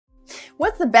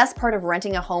What's the best part of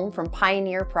renting a home from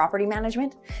Pioneer Property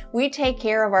Management? We take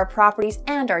care of our properties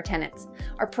and our tenants.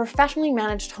 Our professionally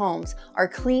managed homes are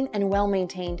clean and well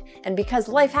maintained, and because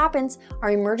life happens,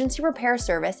 our emergency repair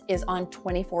service is on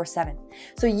 24/7.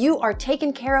 So you are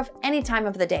taken care of any time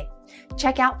of the day.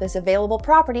 Check out this available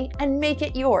property and make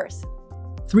it yours.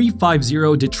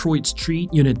 350 Detroit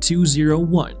Street, Unit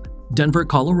 201, Denver,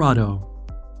 Colorado.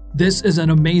 This is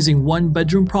an amazing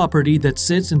one-bedroom property that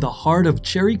sits in the heart of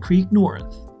Cherry Creek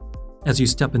North. As you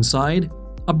step inside,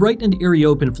 a bright and airy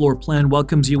open floor plan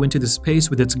welcomes you into the space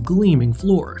with its gleaming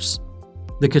floors.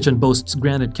 The kitchen boasts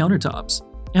granite countertops,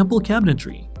 ample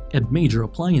cabinetry, and major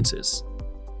appliances.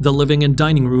 The living and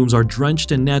dining rooms are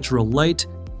drenched in natural light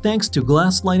thanks to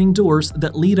glass sliding doors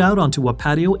that lead out onto a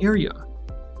patio area.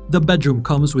 The bedroom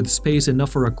comes with space enough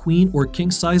for a queen or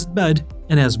king-sized bed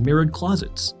and has mirrored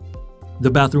closets. The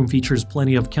bathroom features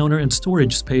plenty of counter and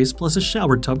storage space plus a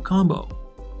shower tub combo.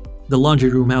 The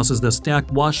laundry room houses the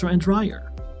stacked washer and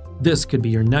dryer. This could be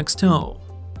your next home.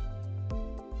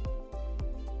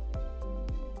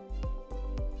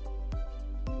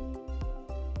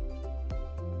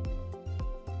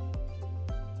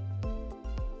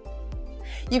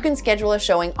 You can schedule a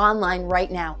showing online right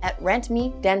now at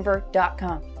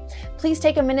rentmedenver.com. Please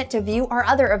take a minute to view our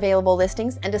other available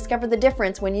listings and discover the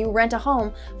difference when you rent a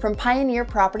home from Pioneer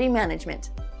Property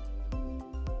Management.